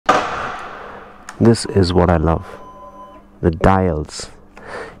This is what I love. The dials.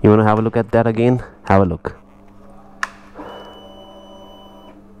 You want to have a look at that again? Have a look.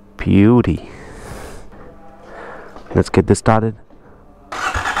 Beauty. Let's get this started.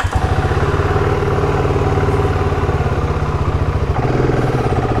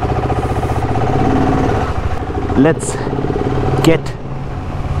 Let's get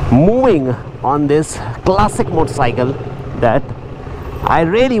moving on this classic motorcycle that I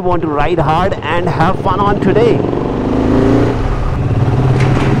really want to ride hard and have fun on today.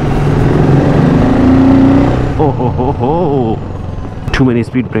 Oh ho ho ho! Too many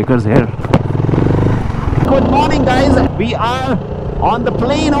speed breakers here. Good morning, guys. We are on the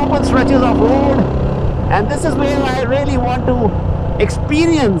plain open stretches of road, and this is where I really want to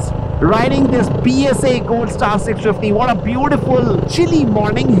experience riding this BSA Gold Star 650. What a beautiful chilly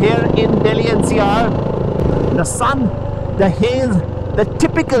morning here in Delhi NCR. The sun, the haze, the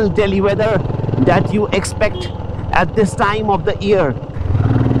typical Delhi weather that you expect at this time of the year.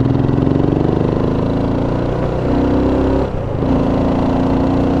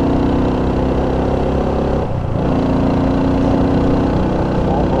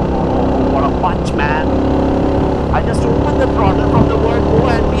 What a punch, man. I just opened the throttle from the word go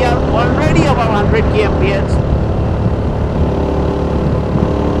and we are already above 100 kmph.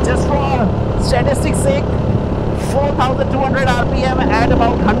 Just for statistics sake, 4,200 RPM at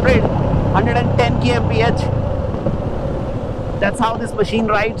about 110 kmph. That's how this machine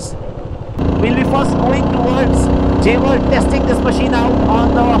rides. We'll be first going towards Jayward, testing this machine out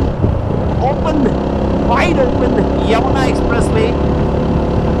on the open, wide open Yamuna Expressway.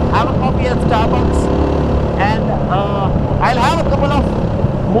 Have a coffee at Starbucks, and I'll have a couple of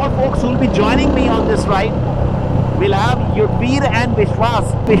more folks who will be joining me on this ride. We'll have Yudhvir and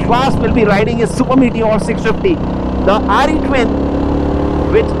Vishwas. Vishwas will be riding his Super Meteor 650. The RE Twin,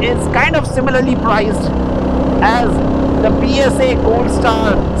 which is kind of similarly priced as the BSA Gold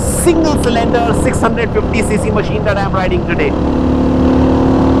Star single cylinder 650cc machine that I'm riding today.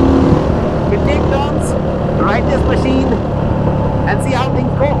 We'll take turns, ride this machine and see how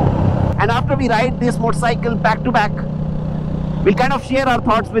things go. And after we ride this motorcycle back to back, we'll kind of share our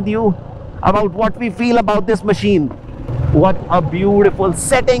thoughts with you about what we feel about this machine. What a beautiful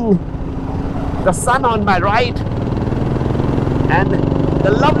setting, the sun on my right and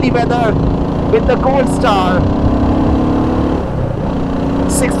the lovely weather with the Gold Star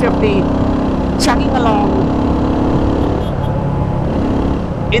 650 chugging along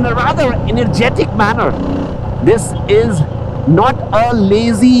in a rather energetic manner. This is not a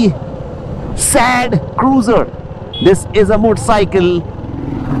lazy, sad cruiser. This is a motorcycle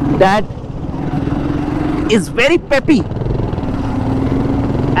that is very peppy,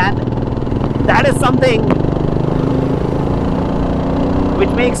 and that is something which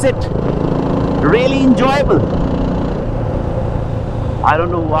makes it really enjoyable. I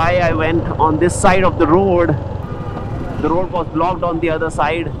don't know why I went on this side of the road. The road was blocked on the other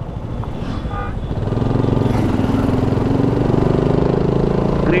side.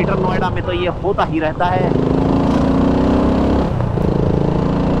 Greater Noida में तो ये होता ही रहता है.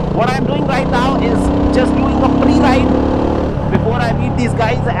 What I'm doing right now is just doing a pre-ride before I meet these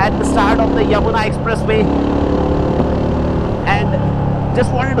guys at the start of the Yamuna Expressway, and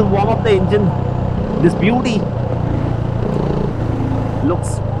just wanted to warm up the engine. This beauty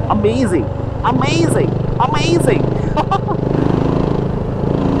looks amazing, amazing, amazing.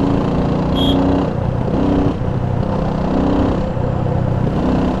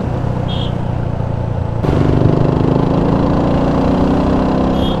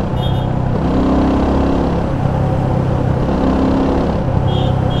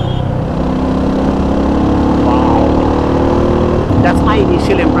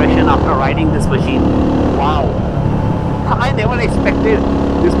 Initial impression after riding this machine. Wow, I never expected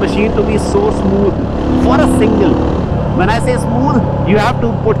this machine to be so smooth for a single. When I say smooth, you have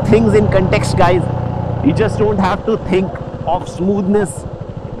to put things in context, guys. You just don't have to think of smoothness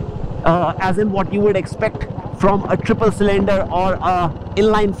as in what you would expect from a triple cylinder or a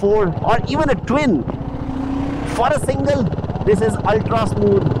inline 4 or even a twin. For a single, this is ultra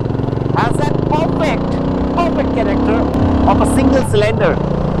smooth. Has that perfect character of a single cylinder,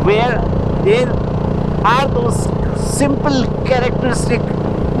 where there are those simple characteristic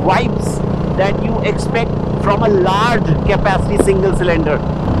vibes that you expect from a large capacity single cylinder.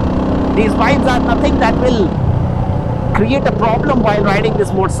 These vibes are nothing that will create a problem while riding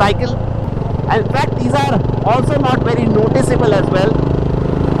this motorcycle, and in fact these are also not very noticeable as well.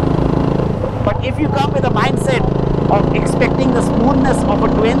 But if you come with a mindset of expecting the smoothness of a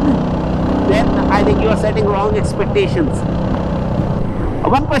twin, then I think you are setting wrong expectations.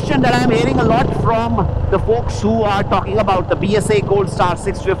 One question that I'm hearing a lot from the folks who are talking about the BSA Gold Star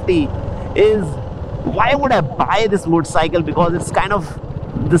 650 is, why would I buy this motorcycle? Because it's kind of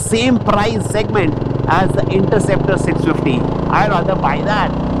the same price segment as the Interceptor 650. I'd rather buy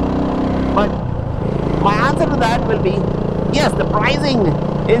that. But my answer to that will be, yes, the pricing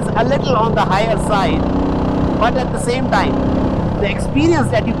is a little on the higher side, but at the same time, the experience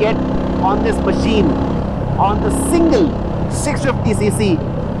that you get on this machine, on the single 650cc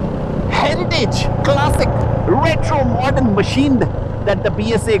heritage, classic, retro, modern machine that the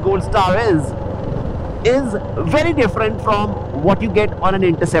BSA Gold Star is very different from what you get on an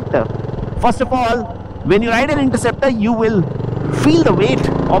Interceptor. First of all, when you ride an Interceptor, you will feel the weight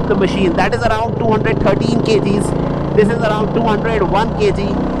of the machine. That is around 213 kgs. This is around 201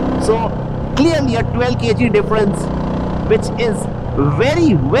 kg. So clearly a 12 kg difference, which is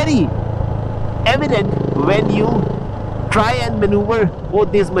very, very evident when you try and maneuver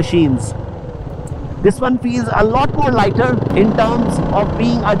both these machines. This one feels a lot more lighter in terms of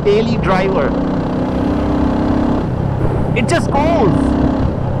being a daily driver. It just goes.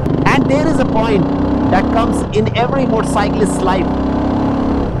 And there is a point that comes in every motorcyclist's life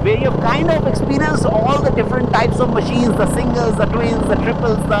where you've kind of experienced all the different types of machines, the singles, the twins, the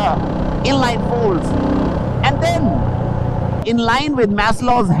triples, the inline folds. And then, in line with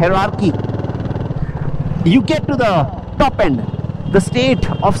Maslow's hierarchy, you get to the top end, the state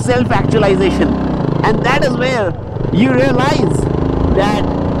of self-actualization. And that is where you realize that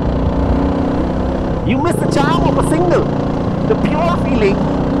you miss the charm of a single, the pure feeling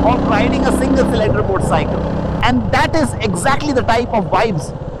of riding a single cylinder motorcycle. And that is exactly the type of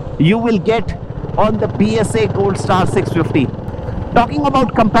vibes you will get on the BSA Gold Star 650. Talking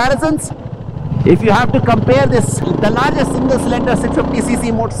about comparisons, if you have to compare this, the largest single cylinder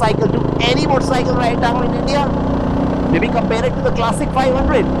 650cc motorcycle, to any motorcycle right now in India, maybe compare it to the classic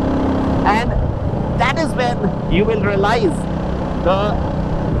 500. And that is when you will realize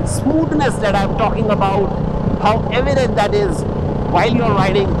the smoothness that I'm talking about, how evident that is while you're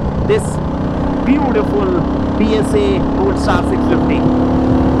riding this beautiful BSA Gold Star 650.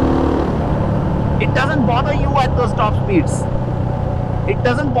 It doesn't bother you at those top speeds. It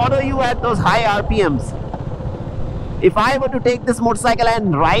doesn't bother you at those high RPMs. If I were to take this motorcycle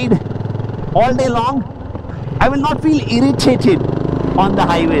and ride all day long, I will not feel irritated on the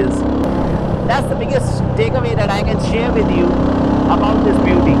highways. That's the biggest takeaway that I can share with you about this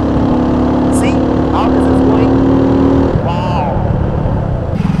beauty. See how this is going? Wow.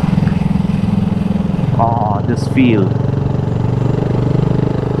 Oh, this feel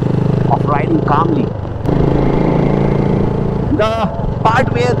of riding calmly. The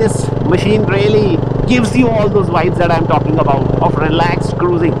part where this machine really gives you all those vibes that I'm talking about of relaxed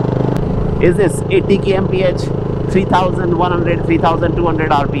cruising is this 80 kmph, 3100, 3200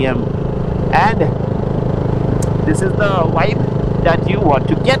 RPM. And this is the vibe that you want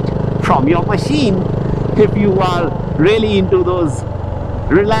to get from your machine if you are really into those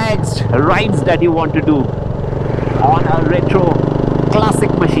relaxed rides that you want to do on a retro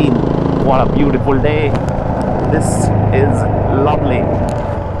classic machine. What a beautiful day. This is lovely.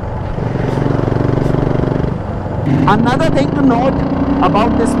 Another thing to note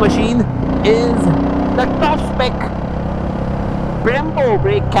about this machine is the top spec Brembo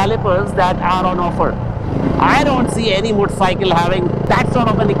brake calipers that are on offer. I don't see any motorcycle having that sort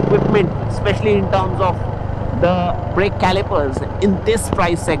of an equipment, especially in terms of the brake calipers in this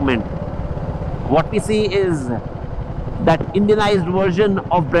price segment. What we see is that Indianized version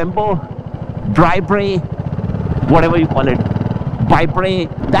of Brembo, Dry-Bray, whatever you call it, Bi-Bray.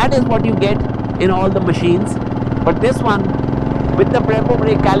 That is what you get in all the machines. But this one, with the Brembo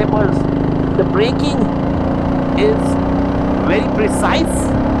brake calipers, the braking is very precise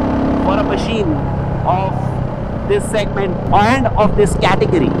for a machine of this segment and of this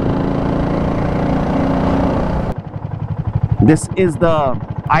category. This is the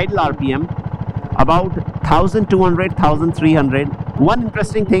idle RPM, about 1200, 1300. One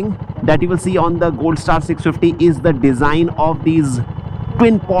interesting thing that you will see on the Gold Star 650 is the design of these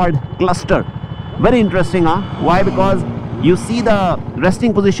twin pod cluster. Very interesting, huh? Why? Because you see the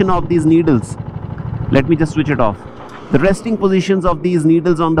resting position of these needles. Let me just switch it off. The resting positions of these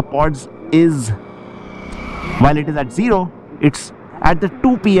needles on the pods is, while it is at 0, it's at the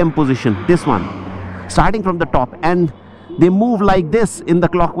 2 p.m. position, this one, starting from the top, and they move like this in the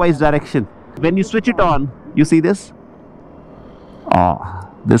clockwise direction. When you switch it on, you see this? Oh,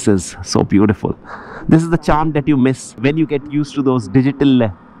 this is so beautiful. This is the charm that you miss when you get used to those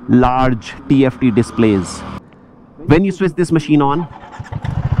digital large TFT displays. When you switch this machine on,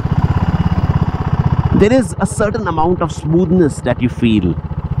 there is a certain amount of smoothness that you feel.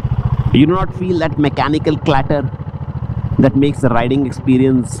 You do not feel that mechanical clatter that makes the riding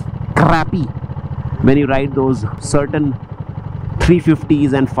experience crappy when you ride those certain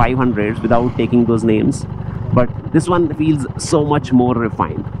 350s and 500s, without taking those names. But this one feels so much more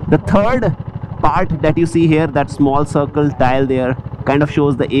refined. The third part that you see here, that small circle tile there, kind of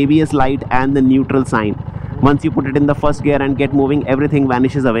shows the ABS light and the neutral sign. Once you put it in the first gear and get moving, everything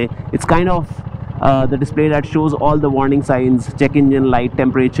vanishes away. It's kind of the display that shows all the warning signs: check engine light,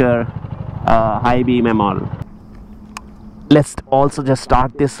 temperature, high beam, and all. Let's also just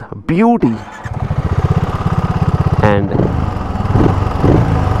start this beauty. And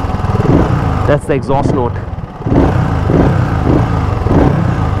that's the exhaust note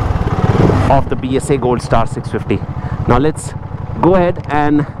of the BSA Gold Star 650. Now let's go ahead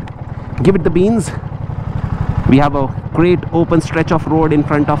and give it the beans. We have a great open stretch of road in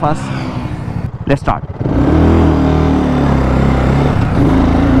front of us. Let's start.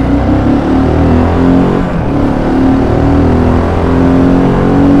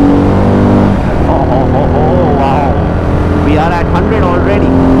 Oh, wow. We are at 100 already.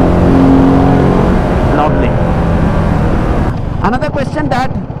 Lovely. Another question that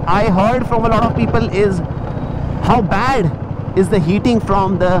I heard from a lot of people is, how bad is the heating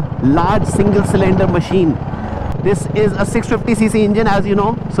from the large single cylinder machine? This is a 650cc engine, as you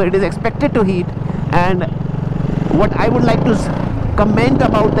know, so it is expected to heat. And what I would like to comment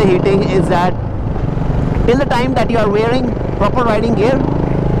about the heating is that till the time that you are wearing proper riding gear,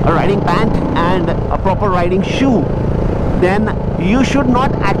 a riding pant and a proper riding shoe, then you should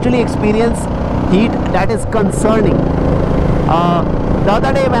not actually experience heat that is concerning. The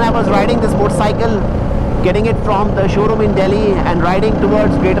other day when I was riding this motorcycle, getting it from the showroom in Delhi and riding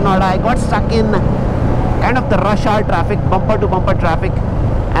towards Greater Noida, I got stuck in kind of the rush hour traffic, bumper to bumper traffic,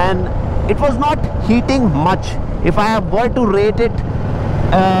 and it was not heating much. If I were to rate it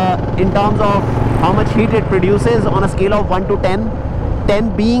in terms of how much heat it produces on a scale of 1 to 10,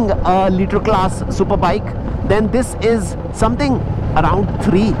 10 being a liter class super bike, then this is something around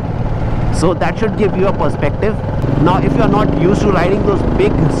 3. So that should give you a perspective. Now if you are not used to riding those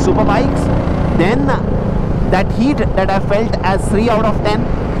big super bikes, then that heat that I felt as 3 out of 10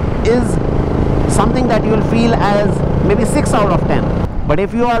 is something that you will feel as maybe 6 out of 10. But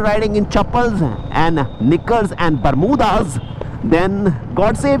if you are riding in chappals and knickers and bermudas, then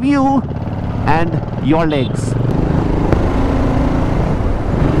God save you and your legs.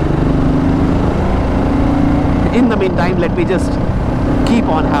 In the meantime, let me just keep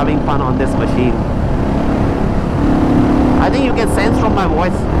on having fun on this machine. I think you can sense from my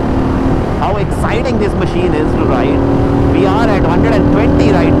voice how exciting this machine is to ride. We are at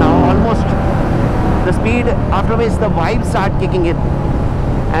 120 right now, almost the speed after which the vibes start kicking in.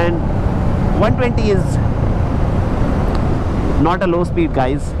 And 120 is not a low speed,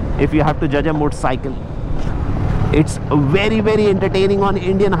 guys, if you have to judge a motorcycle. It's very, very entertaining on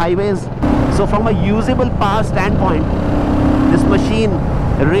Indian highways. So from a usable power standpoint, this machine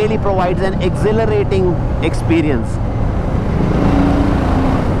really provides an exhilarating experience.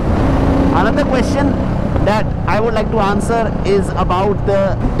 Another question that I would like to answer is about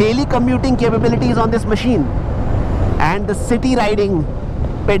the daily commuting capabilities on this machine and the city riding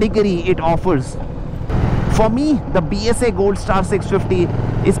pedigree it offers. For me, the BSA Gold Star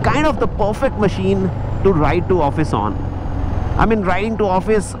 650 is kind of the perfect machine to ride to office on. I mean, riding to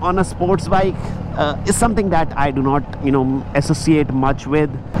office on a sports bike is something that I do not, associate much with.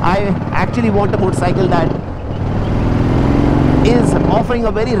 I actually want a motorcycle that is offering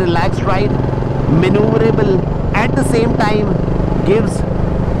a very relaxed ride, maneuverable, at the same time gives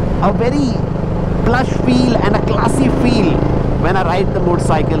a very plush feel and a classy feel when I ride the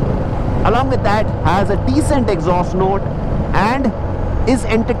motorcycle. Along with that, has a decent exhaust note and is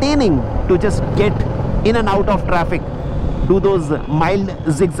entertaining to just get in and out of traffic, do those mild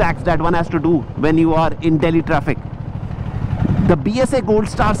zigzags that one has to do when you are in Delhi traffic. The BSA Gold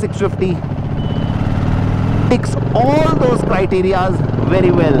Star 650 ticks all those criterias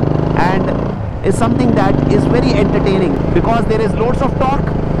very well and is something that is very entertaining because there is loads of torque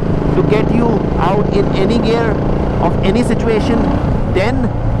to get you out in any gear of any situation. Then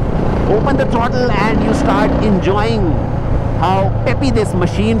open the throttle and you start enjoying how peppy this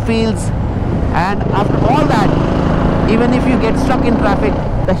machine feels. And after all that, even if you get stuck in traffic,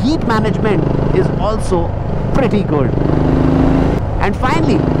 the heat management is also pretty good. And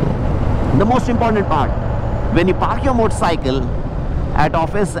finally, the most important part, when you park your motorcycle at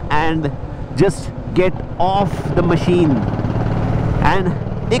office and just get off the machine and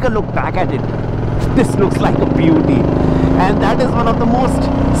take a look back at it, this looks like a beauty. And that is one of the most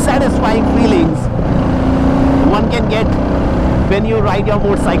satisfying feelings one can get when you ride your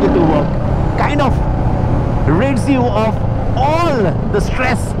motorcycle to work. Kind of rids you of all the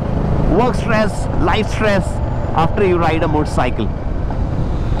stress, work stress, life stress after you ride a motorcycle.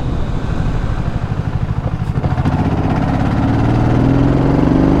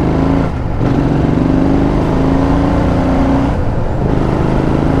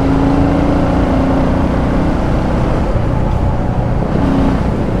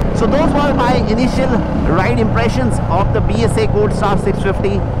 So those were my initial ride impressions of the BSA Gold Star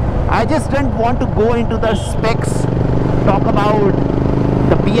 650. I just didn't want to go into the specs, talk about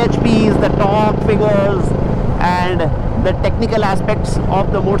the PHPs, the torque figures and the technical aspects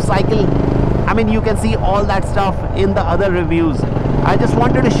of the motorcycle. I mean, you can see all that stuff in the other reviews. I just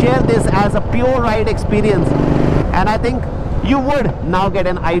wanted to share this as a pure ride experience, and I think you would now get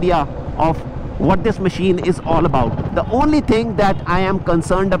an idea of what this machine is all about. The only thing that I am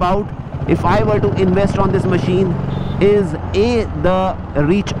concerned about if I were to invest on this machine is the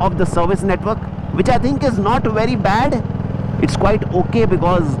reach of the service network, which I think is not very bad. It's quite okay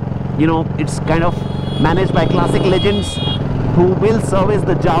because, you know, it's kind of managed by classic legends who will service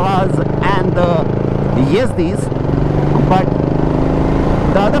the Javas and the Yezdis. But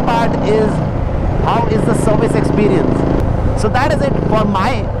the other part is, how is the service experience? So that is it for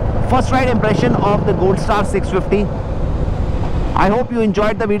my first ride impression of the Gold Star 650. I hope you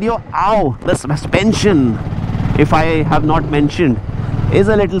enjoyed the video. Ow, the suspension, if I have not mentioned, is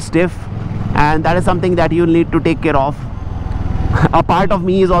a little stiff, and that is something that you need to take care of. A part of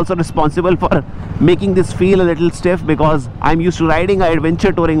me is also responsible for making this feel a little stiff because I'm used to riding an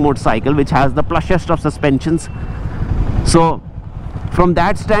adventure touring motorcycle which has the plushest of suspensions. So from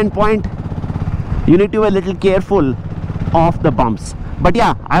that standpoint, you need to be a little careful of the bumps. But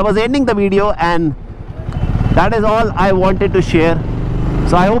yeah, I was ending the video and that is all I wanted to share.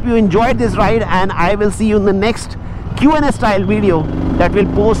 So I hope you enjoyed this ride, and I will see you in the next Q&A style video that will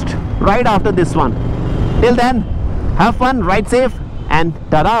post right after this one. Till then, have fun, ride safe, and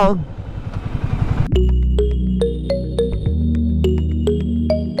ta-da!